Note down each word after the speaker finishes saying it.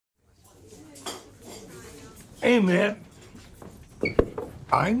Hey, man.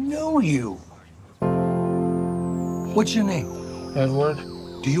 I know you. What's your name? Edward?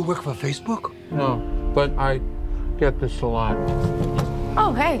 Do you work for Facebook? No, but I get this a lot.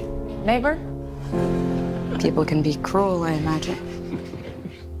 Oh, hey, neighbor. People can be cruel, I imagine.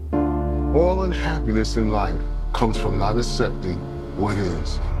 All unhappiness in life comes from not accepting what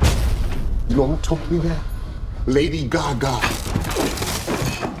is. You know who taught me that? Lady Gaga.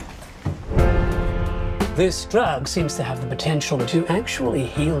 This drug seems to have the potential to actually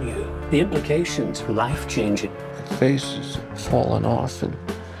heal you. The implications are life-changing. My face is falling off in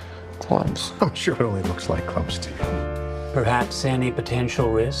clumps. I'm sure it only looks like clumps to you. Perhaps any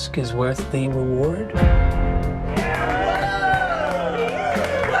potential risk is worth the reward? Look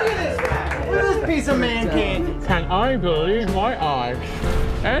at this guy! Look at this piece of man candy! Can I believe my eyes?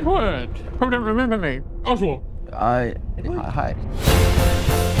 Edward! Who don't remember me? Oswald. Hi.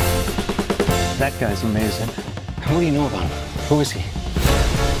 That guy's amazing. What do you know about him? Who is he?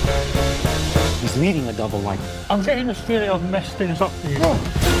 He's leading a double life. I'm getting this feeling I've messed things up for you.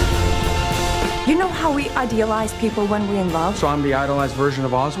 You know how we idealize people when we're in love? So I'm the idolized version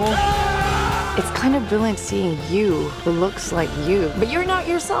of Oswald? It's kind of brilliant seeing you who looks like you, but you're not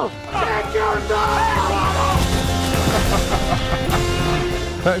yourself.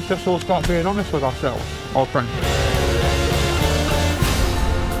 Let's just all start being honest with ourselves, old friend.